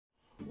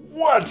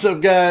What's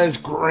up guys,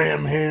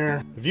 Grim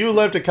here. If you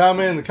left a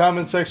comment in the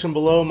comment section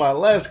below my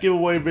last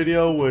giveaway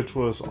video, which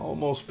was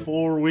almost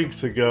 4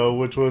 weeks ago,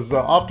 which was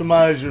the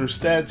optimize your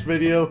stats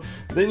video,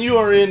 then you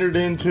are entered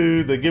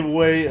into the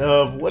giveaway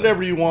of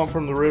whatever you want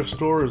from the Rift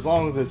store, as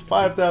long as it's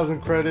 5,000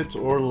 credits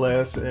or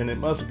less, and it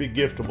must be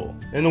giftable.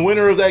 And the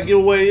winner of that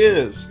giveaway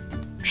is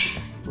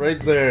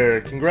right there.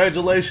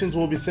 Congratulations.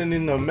 We'll be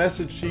sending a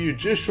message to you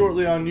just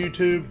shortly on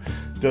YouTube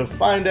to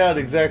find out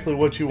exactly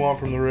what you want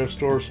from the Rift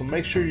store, so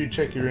make sure you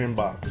check your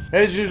inbox.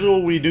 As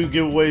usual, we do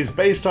giveaways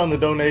based on the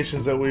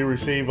donations that we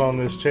receive on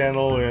this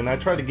channel, and I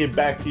try to give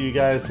back to you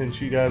guys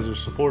since you guys are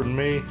supporting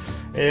me.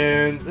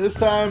 And this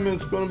time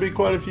it's going to be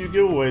quite a few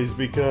giveaways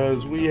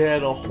because we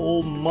had a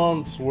whole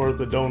month's worth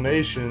of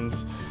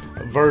donations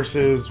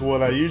versus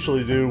what I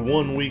usually do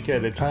 1 week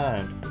at a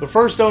time. The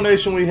first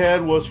donation we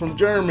had was from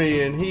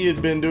Jeremy, and he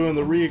had been doing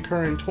the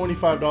reoccurring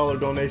 $25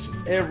 donation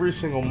every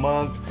single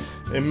month.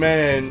 And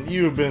man,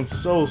 you have been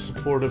so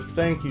supportive.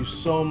 Thank you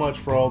so much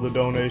for all the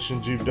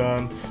donations you've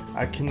done.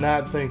 I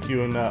cannot thank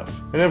you enough.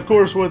 And of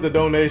course, with a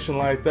donation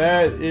like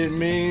that, it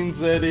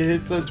means that it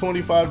hit the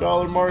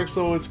 $25 mark,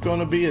 so it's going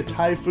to be a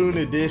Typhoon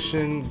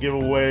Edition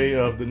giveaway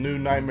of the new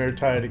Nightmare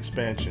Tide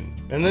expansion.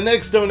 And the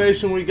next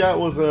donation we got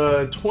was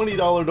a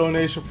 $20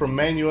 donation from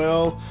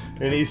Manuel,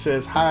 and he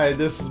says, "Hi,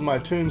 this is my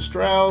Toon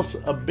Strauss.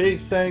 A big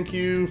thank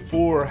you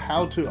for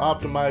how to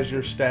optimize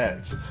your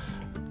stats."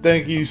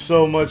 Thank you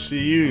so much to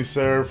you,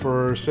 sir,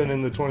 for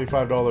sending the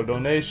 $25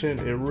 donation.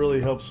 It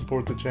really helps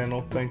support the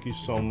channel. Thank you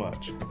so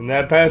much. And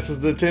that passes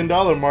the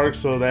 $10 mark,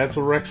 so that's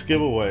a Rex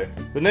giveaway.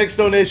 The next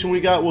donation we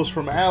got was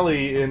from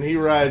Ali, and he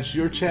writes,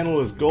 "Your channel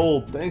is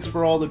gold. Thanks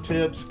for all the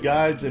tips,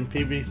 guides, and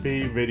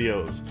PvP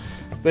videos."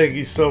 Thank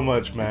you so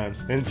much, man.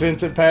 And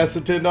since it passed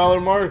the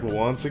 $10 mark,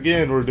 once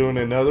again, we're doing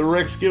another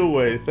Rex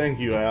giveaway. Thank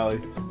you, Ali.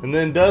 And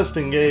then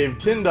Dustin gave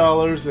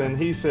 $10, and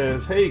he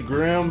says, "Hey,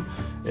 Grim.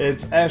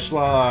 It's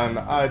Ashlon.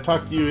 I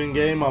talked to you in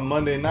game on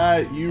Monday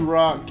night. You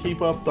rock.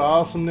 Keep up the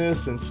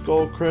awesomeness and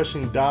skull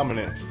crushing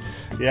dominance."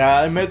 Yeah,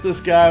 I met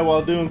this guy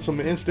while doing some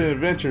instant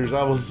adventures.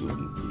 I was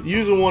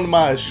using one of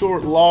my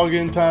short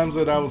login times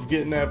that I was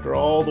getting after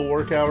all the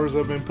work hours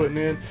I've been putting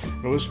in.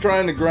 I was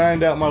trying to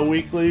grind out my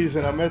weeklies,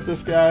 and I met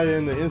this guy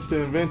in the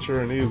instant adventure,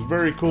 and he was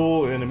very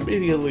cool and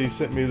immediately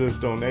sent me this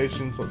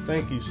donation. So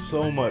thank you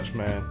so much,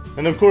 man.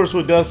 And of course,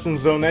 with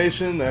Dustin's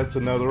donation, that's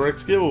another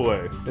Rex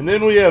giveaway. And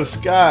then we have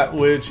Scott,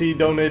 which he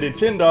donated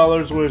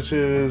 $10, which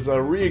is a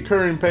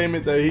reoccurring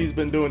payment that he's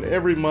been doing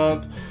every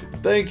month.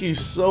 Thank you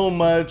so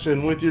much.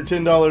 And with your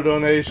 $10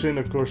 donation,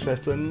 of course,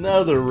 that's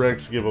another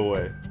Rex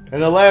giveaway.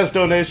 And the last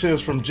donation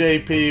is from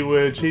JP,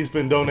 which he's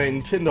been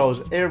donating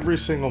 $10 every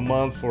single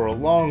month for a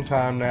long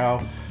time now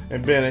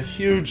and been a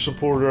huge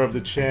supporter of the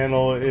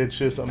channel. It's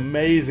just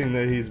amazing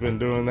that he's been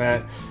doing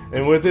that.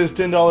 And with his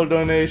 $10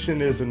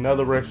 donation is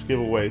another Rex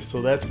giveaway.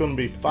 So that's going to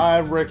be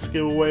 5 Rex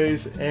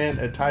giveaways and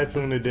a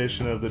Typhoon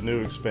edition of the new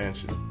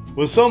expansion.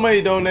 With so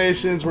many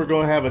donations, we're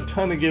going to have a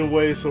ton of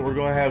giveaways. So we're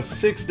going to have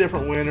 6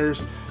 different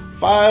winners.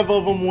 5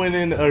 of them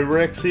winning a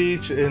Rex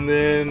each, and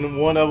then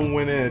 1 of them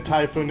winning a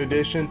Typhoon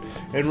edition.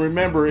 And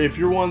remember, if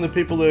you're one of the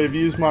people that have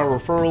used my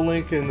referral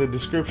link in the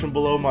description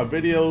below my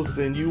videos,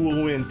 then you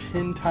will win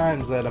 10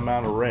 times that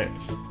amount of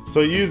Rex.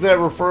 So use that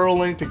referral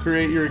link to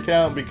create your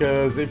account,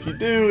 because if you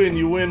do and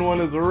you win one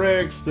of the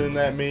Rex, then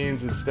that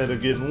means instead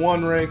of getting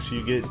 1 Rex,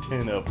 you get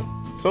 10 of them.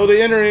 So to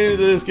enter into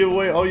this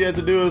giveaway, all you have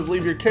to do is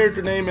leave your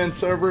character name and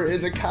server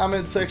in the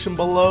comment section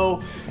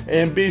below,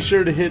 and be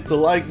sure to hit the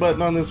like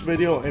button on this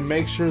video and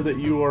make sure that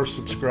you are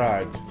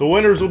subscribed. The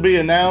winners will be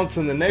announced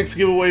in the next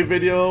giveaway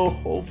video.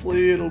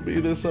 Hopefully it'll be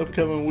this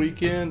upcoming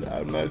weekend.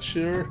 I'm not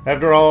sure.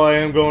 After all, I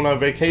am going on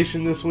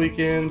vacation this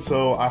weekend,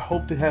 so I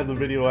hope to have the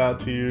video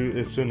out to you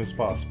as soon as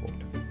possible.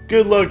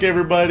 Good luck,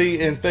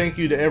 everybody, and thank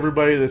you to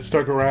everybody that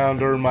stuck around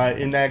during my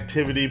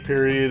inactivity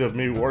period of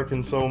me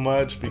working so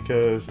much,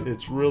 because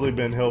it's really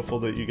been helpful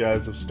that you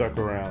guys have stuck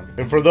around.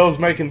 And for those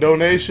making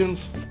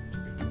donations,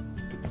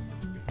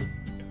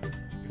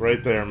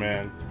 right there,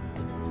 man.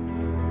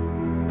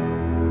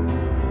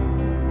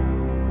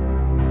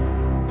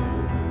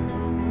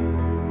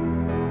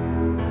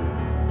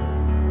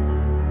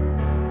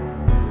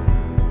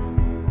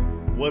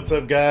 What's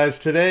up, guys?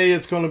 Today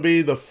it's going to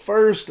be the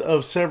first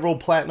of several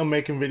platinum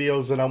making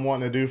videos that I'm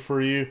wanting to do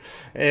for you,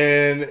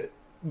 and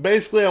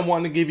basically I'm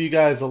wanting to give you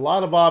guys a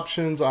lot of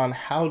options on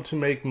how to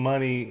make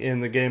money in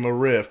the game of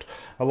Rift.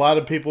 A lot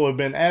of people have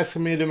been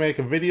asking me to make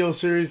a video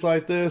series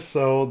like this,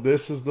 so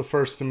this is the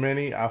first of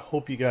many. I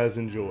hope you guys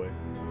enjoy.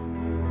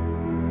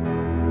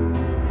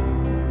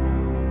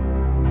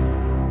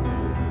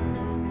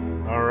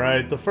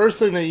 Alright, the first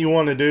thing that you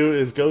want to do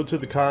is go to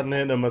the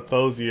continent of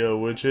Mythosia,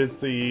 which is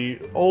the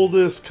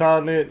oldest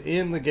continent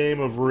in the game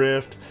of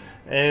Rift,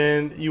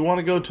 and you want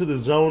to go to the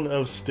zone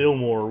of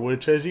Stillmore,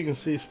 which, as you can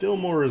see,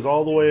 Stillmore is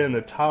all the way in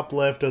the top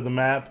left of the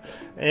map,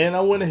 and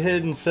I went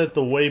ahead and set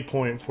the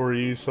waypoint for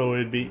you so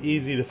it'd be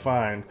easy to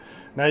find.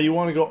 Now you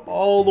want to go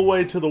all the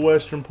way to the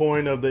western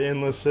point of the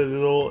Endless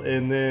Citadel,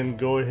 and then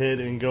go ahead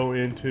and go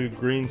into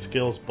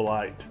Greenscale's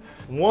Blight.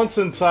 Once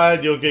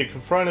inside, you'll get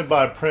confronted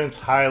by Prince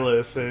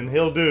Hylas, and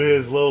he'll do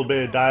his little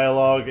bit of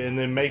dialogue and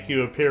then make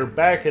you appear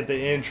back at the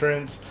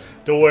entrance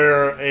to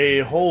where a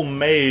whole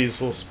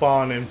maze will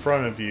spawn in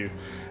front of you.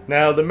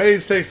 Now, the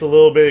maze takes a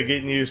little bit of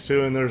getting used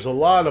to, and there's a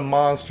lot of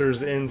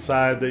monsters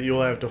inside that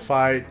you'll have to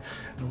fight,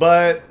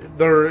 but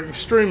they're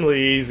extremely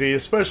easy,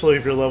 especially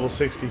if you're level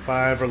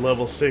 65 or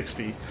level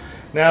 60.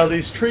 Now,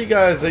 these tree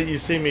guys that you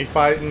see me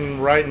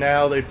fighting right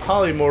now, they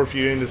polymorph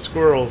you into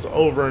squirrels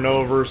over and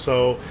over,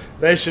 so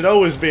they should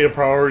always be a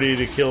priority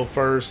to kill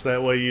first,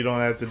 that way you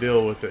don't have to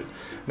deal with it.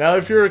 Now,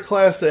 if you're a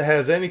class that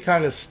has any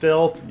kind of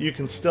stealth, you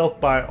can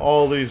stealth by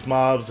all these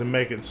mobs and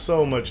make it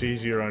so much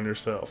easier on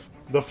yourself.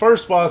 The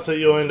first boss that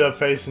you'll end up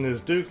facing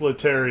is Duke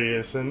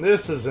Letarius, and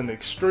this is an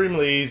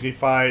extremely easy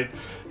fight.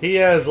 He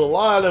has a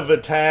lot of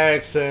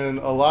attacks and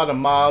a lot of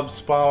mobs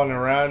spawning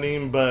around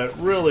him, but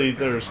really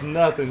there's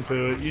nothing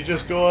to it. You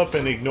just go up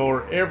and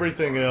ignore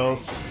everything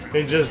else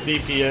and just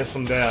DPS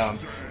him down.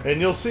 And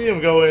you'll see him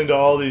go into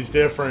all these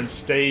different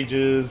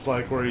stages,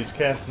 like where he's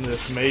casting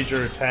this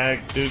major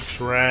attack,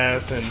 Duke's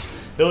Wrath, and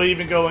he'll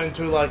even go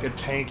into like a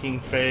tanking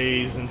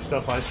phase and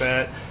stuff like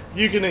that.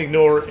 You can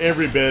ignore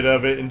every bit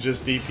of it and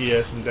just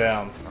DPS him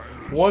down.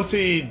 Once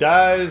he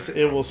dies,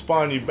 it will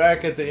spawn you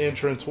back at the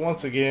entrance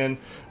once again,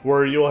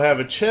 where you'll have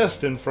a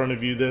chest in front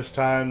of you this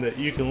time that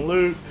you can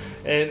loot,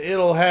 and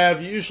it'll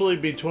have usually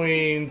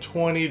between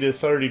 20 to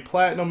 30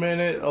 platinum in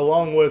it,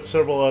 along with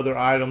several other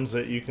items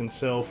that you can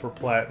sell for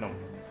platinum.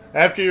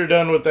 After you're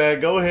done with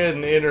that, go ahead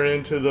and enter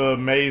into the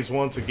maze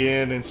once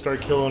again and start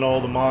killing all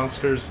the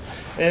monsters.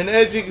 And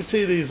as you can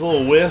see, these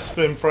little wisps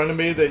in front of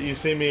me that you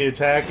see me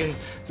attacking,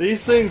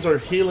 these things are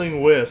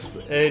healing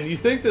wisps. And you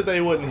think that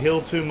they wouldn't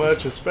heal too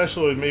much,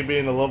 especially with me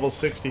being a level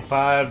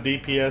 65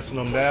 DPSing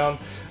them down,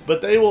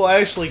 but they will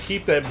actually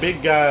keep that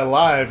big guy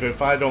alive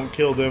if I don't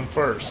kill them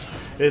first.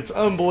 It's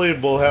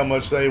unbelievable how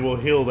much they will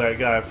heal that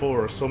guy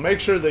for. So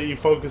make sure that you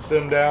focus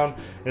them down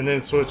and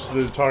then switch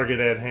to the target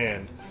at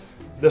hand.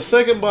 The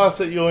second boss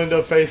that you'll end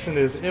up facing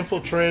is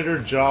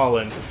Infiltrator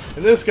Jolin,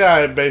 and this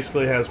guy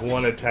basically has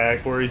one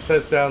attack where he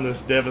sets down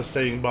this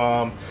devastating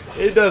bomb.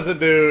 It doesn't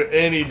do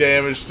any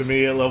damage to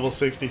me at level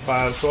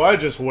 65, so I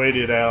just wait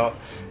it out,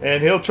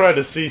 and he'll try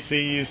to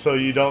CC you so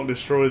you don't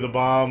destroy the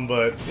bomb,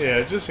 but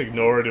yeah, just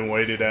ignore it and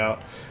wait it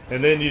out.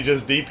 And then you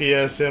just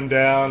DPS him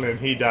down and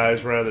he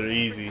dies rather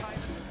easy.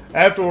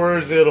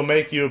 Afterwards, it'll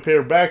make you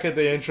appear back at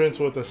the entrance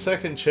with a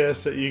second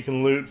chest that you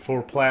can loot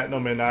for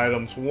platinum and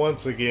items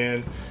once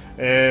again.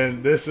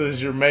 And this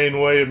is your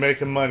main way of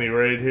making money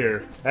right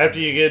here. After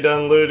you get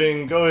done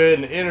looting, go ahead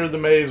and enter the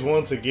maze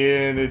once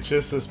again. It's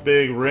just this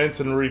big rinse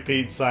and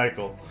repeat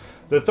cycle.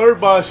 The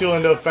third boss you'll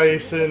end up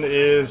facing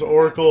is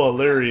Oracle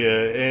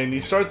Illyria, and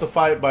you start the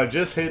fight by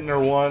just hitting her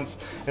once,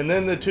 and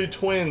then the two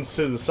twins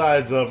to the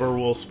sides of her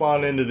will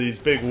spawn into these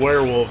big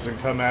werewolves and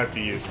come after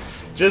you.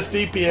 Just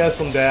DPS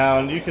them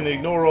down. You can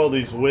ignore all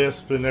these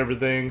wisps and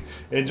everything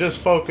and just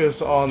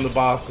focus on the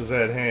bosses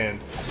at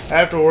hand.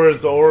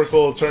 Afterwards, the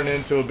Oracle will turn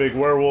into a big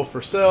werewolf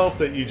herself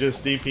that you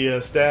just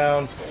DPS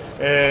down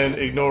and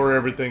ignore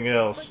everything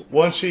else.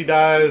 Once she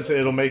dies,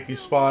 it'll make you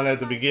spawn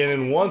at the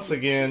beginning once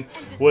again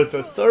with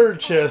a third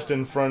chest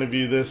in front of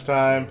you this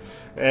time,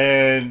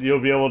 and you'll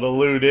be able to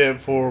loot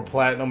it for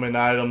platinum and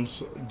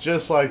items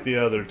just like the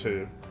other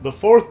two. The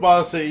fourth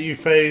boss that you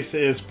face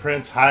is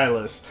Prince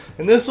Hylas,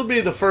 and this will be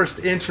the first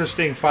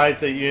interesting fight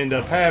that you end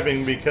up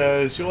having,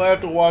 because you'll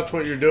have to watch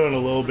what you're doing a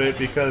little bit,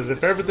 because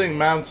if everything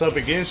mounts up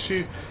against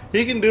you,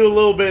 he can do a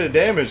little bit of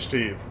damage to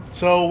you.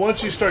 So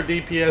once you start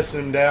DPSing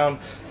him down,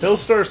 he'll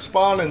start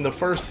spawning the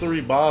first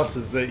three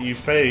bosses that you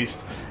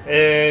faced,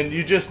 and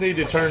you just need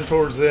to turn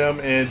towards them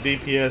and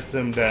DPS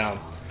them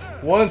down.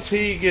 Once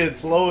he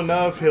gets low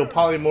enough, he'll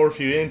polymorph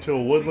you into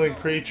a woodland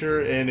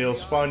creature and he'll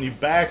spawn you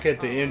back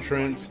at the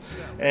entrance,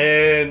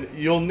 and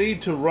you'll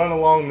need to run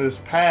along this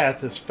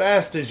path as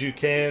fast as you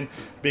can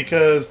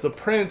because the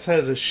prince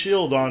has a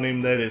shield on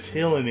him that is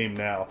healing him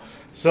now.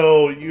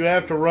 So you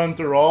have to run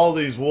through all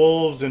these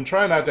wolves and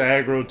try not to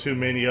aggro too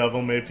many of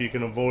them if you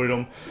can avoid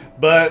them.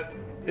 But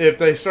if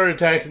they start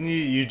attacking you,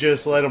 you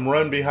just let them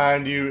run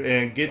behind you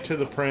and get to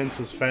the prince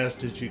as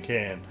fast as you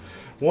can.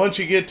 Once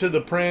you get to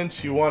the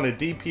prince, you want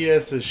to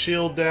DPS his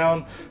shield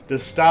down to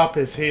stop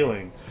his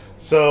healing.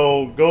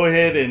 So go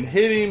ahead and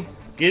hit him,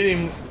 get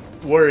him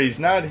where he's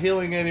not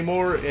healing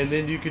anymore, and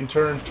then you can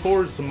turn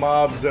towards the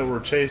mobs that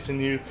were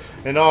chasing you,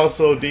 and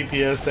also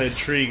DPS that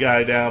tree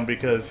guy down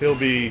because he'll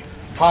be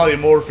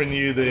polymorphing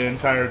you the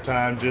entire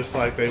time just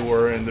like they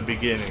were in the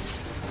beginning.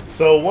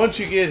 So once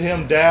you get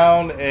him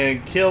down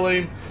and kill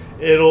him,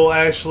 it'll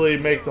actually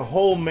make the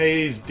whole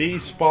maze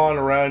despawn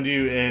around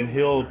you, and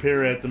he'll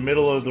appear at the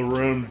middle of the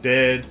room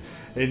dead,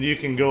 and you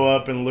can go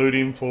up and loot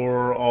him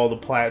for all the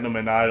platinum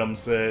and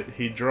items that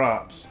he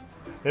drops.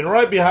 And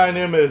right behind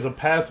him is a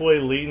pathway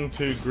leading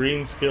to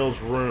Greenscale's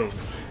room.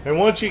 And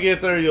once you get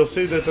there, you'll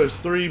see that there's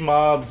three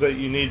mobs that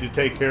you need to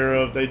take care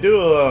of. They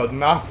do a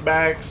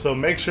knockback, so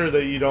make sure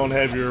that you don't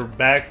have your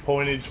back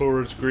pointed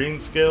towards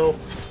Greenscale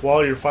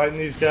while you're fighting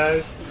these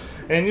guys.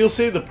 And you'll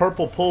see the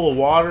purple pool of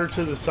water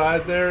to the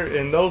side there,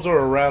 and those are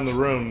around the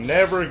room.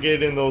 Never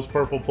get in those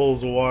purple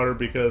pools of water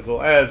because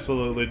they'll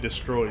absolutely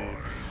destroy you.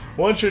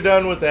 Once you're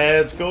done with the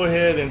ads, go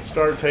ahead and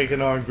start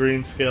taking on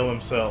Greenscale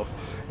himself.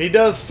 He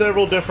does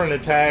several different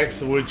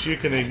attacks, which you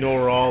can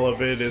ignore all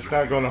of it. It's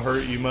not going to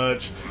hurt you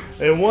much.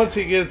 And once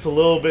he gets a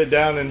little bit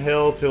down in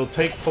health, he'll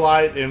take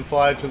flight and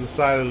fly to the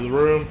side of the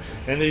room,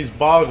 and these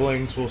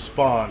boglings will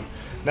spawn.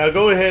 Now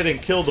go ahead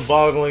and kill the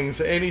boglings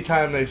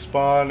anytime they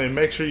spawn, and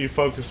make sure you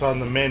focus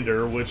on the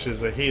mender, which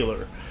is a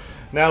healer.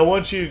 Now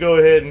once you go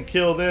ahead and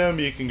kill them,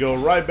 you can go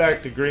right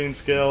back to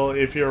Greenscale.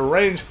 If you're a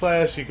range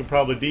class, you can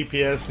probably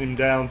DPS him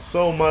down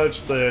so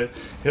much that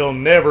he'll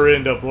never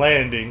end up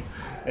landing.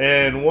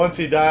 And once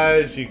he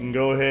dies, you can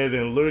go ahead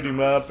and loot him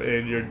up,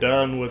 and you're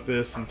done with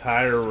this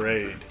entire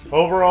raid.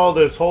 Overall,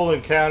 this whole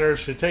encounter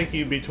should take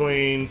you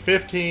between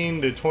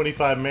 15 to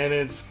 25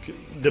 minutes,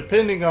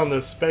 depending on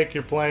the spec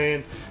you're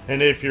playing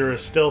and if you're a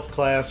stealth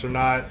class or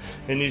not.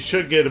 And you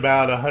should get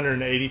about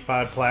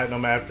 185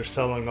 platinum after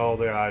selling all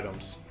the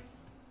items.